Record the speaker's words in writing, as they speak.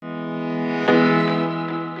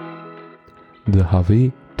the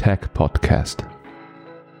HAWE Tech Podcast.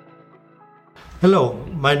 Hello,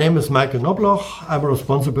 my name is Michael Knobloch. I'm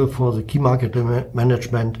responsible for the key market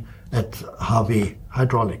management at HAWE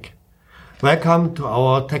Hydraulic. Welcome to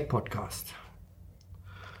our Tech Podcast.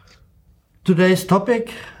 Today's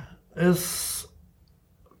topic is,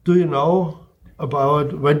 do you know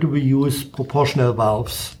about when do we use proportional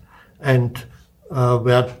valves and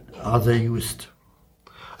where are they used?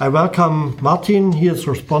 I welcome Martin. He is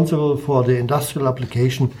responsible for the industrial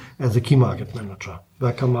application as a key market manager.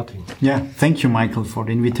 Welcome, Martin. Yeah, thank you, Michael, for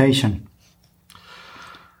the invitation.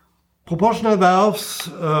 Proportional valves,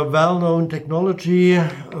 well-known technology,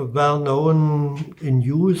 well-known in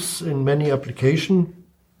use in many applications.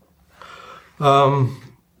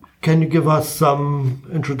 Can you give us some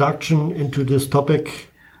introduction into this topic?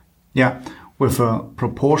 Yeah, with a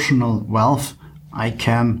proportional valve, I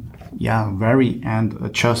can vary and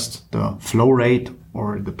adjust the flow rate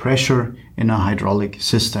or the pressure in a hydraulic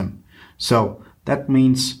system. So that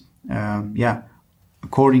means,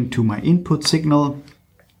 according to my input signal,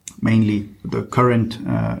 mainly the current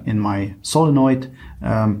in my solenoid,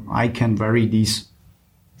 I can vary this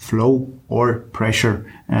flow or pressure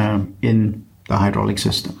in the hydraulic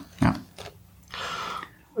system. Yeah.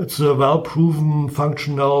 It's a well-proven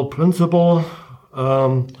functional principle.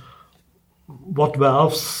 What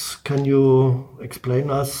valves can you explain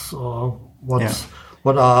us, or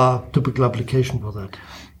what are typical applications for that?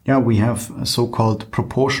 Yeah, we have a so-called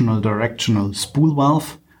proportional directional spool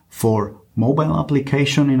valve for mobile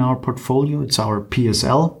application in our portfolio. It's our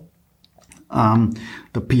PSL.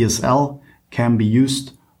 The PSL can be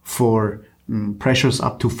used for pressures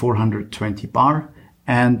up to 420 bar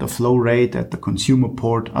and a flow rate at the consumer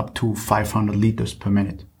port up to 500 liters per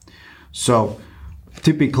minute. So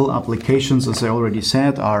typical applications, as I already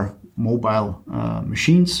said, are mobile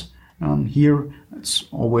machines. Here, it's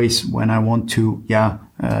always when I want to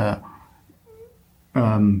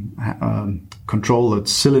control a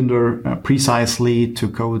cylinder precisely to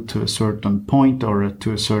go to a certain point or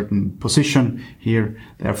to a certain position. Here,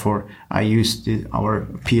 therefore, I use our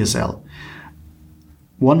PSL.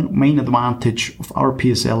 One main advantage of our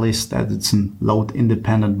PSL is that it's a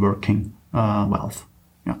load-independent working valve.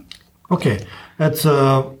 Yeah. Okay, that's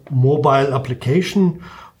a mobile application.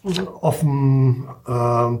 Often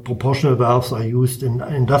proportional valves are used in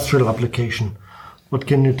industrial application. What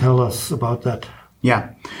can you tell us about that?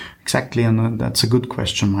 Yeah, exactly, and that's a good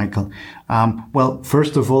question, Michael. Well,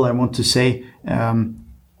 first of all, I want to say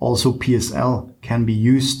also PSL can be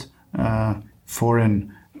used for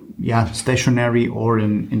an stationary or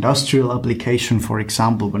an industrial application, for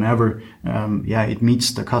example, whenever it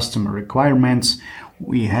meets the customer requirements.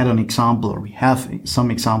 We had an example, or we have some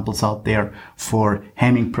examples out there for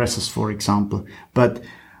hemming presses, for example. But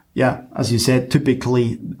as you said,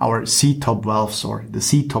 typically our C-top valves or the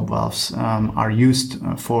C-top valves are used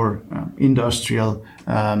for industrial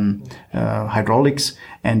hydraulics.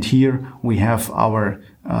 And here we have our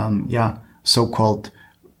so-called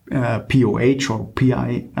POH or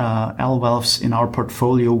PIL valves in our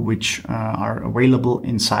portfolio, which are available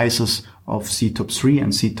in sizes of C-top 3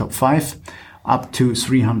 and C-top 5. Up to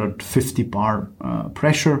 350 bar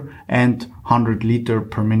pressure and 100 liter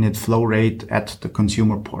per minute flow rate at the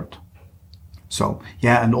consumer port. So,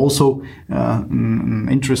 and also an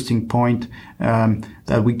interesting point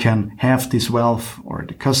that we can have this valve, or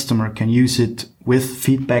the customer can use it with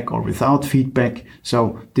feedback or without feedback.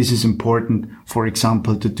 So this is important, for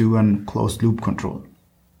example, to do a closed loop control.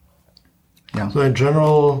 Yeah. So in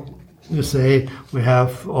general, you say we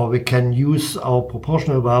can use our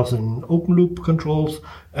proportional valves in open loop controls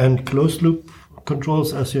and closed loop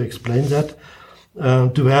controls, as you explained that.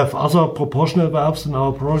 Do we have other proportional valves in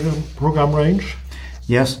our program range?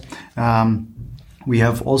 Yes, we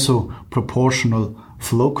have also proportional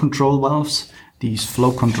flow control valves. These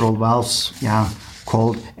flow control valves,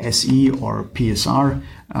 called SE or PSR,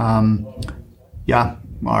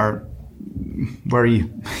 are very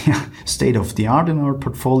state of the art in our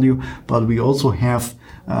portfolio, but we also have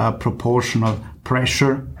proportional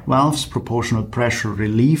pressure valves, proportional pressure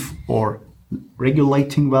relief or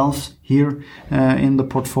regulating valves here in the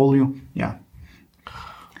portfolio.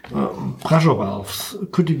 Pressure valves.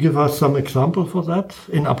 Could you give us some example for that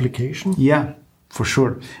in application? Yeah, for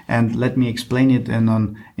sure. And let me explain it in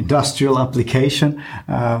an industrial application.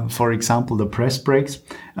 For example, the press brakes.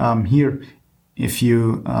 Here, if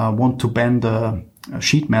you want to bend a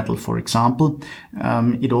sheet metal, for example,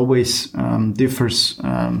 it always differs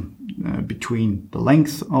between the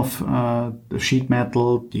length of the sheet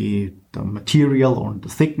metal, the material or the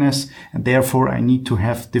thickness, and therefore I need to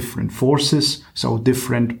have different forces, so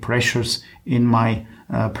different pressures in my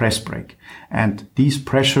press brake. And these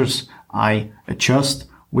pressures I adjust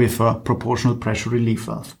with a proportional pressure relief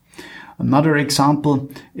valve. Another example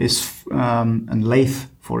is a lathe,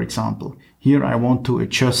 for example. Here I want to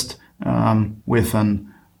adjust with an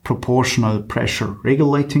proportional pressure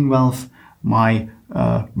regulating valve my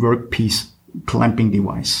workpiece clamping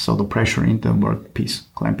device. So the pressure in the workpiece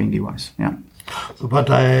clamping device. Yeah. So, but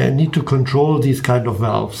I need to control these kind of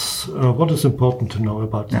valves. What is important to know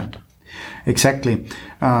about that? Exactly.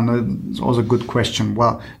 It's also a good question.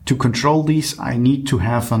 Well, to control these, I need to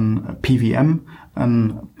have an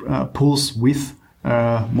PWM, pulse width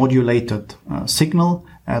modulated signal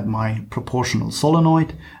at my proportional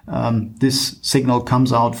solenoid. This signal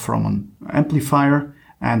comes out from an amplifier,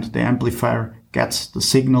 and the amplifier gets the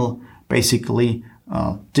signal basically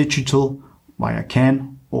digital via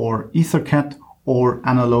CAN or EtherCAT, or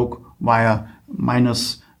analog via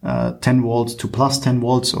minus 10 volts to plus 10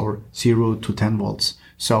 volts or 0 to 10 volts.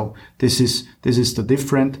 So this is the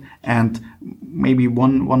different. And maybe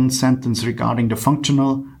one sentence regarding the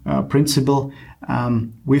functional principle.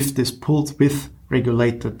 With this pulse width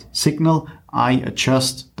regulated signal, I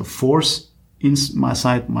adjust the force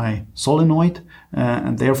inside my solenoid,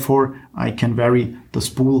 and therefore I can vary the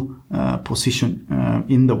spool position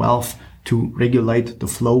in the valve to regulate the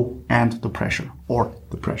flow and the pressure,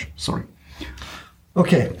 sorry.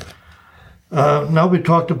 Okay. Now we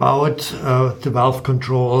talked about the valve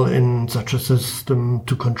control in such a system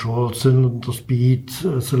to control cylinder speed,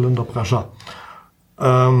 cylinder pressure.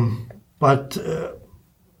 But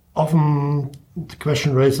often the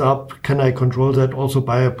question raised up, can I control that also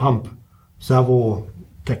by a pump? Servo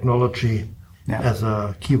technology as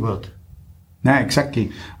a keyword. Yeah,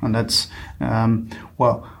 exactly. And that's,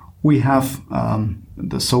 we have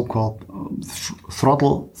the so-called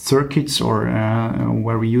throttle circuits, or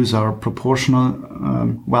where we use our proportional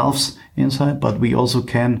valves inside, but we also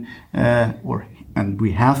can, and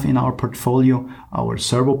we have in our portfolio our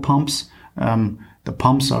servo pumps. The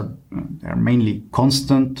pumps they're mainly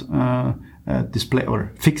constant display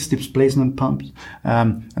or fixed displacement pumps,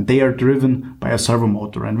 and they are driven by a servo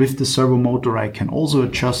motor. And with the servo motor, I can also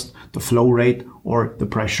adjust the flow rate or the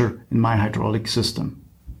pressure in my hydraulic system.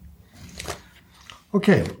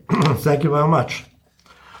 Okay, thank you very much.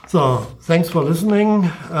 So, thanks for listening.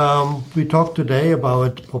 We talked today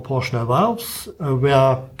about proportional valves.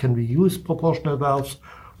 Where can we use proportional valves?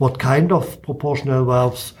 What kind of proportional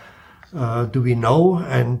valves do we know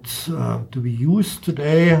and do we use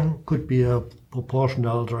today? Could be a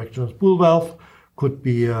proportional directional spool valve, could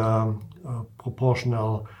be a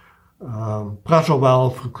proportional pressure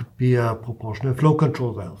valve, could be a proportional flow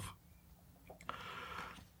control valve.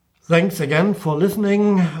 Thanks again for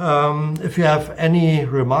listening. If you have any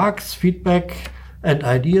remarks, feedback, and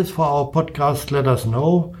ideas for our podcast, let us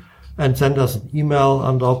know and send us an email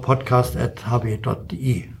on our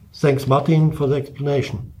podcast@hawe.de. Thanks, Martin, for the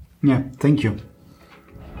explanation. Yeah, thank you.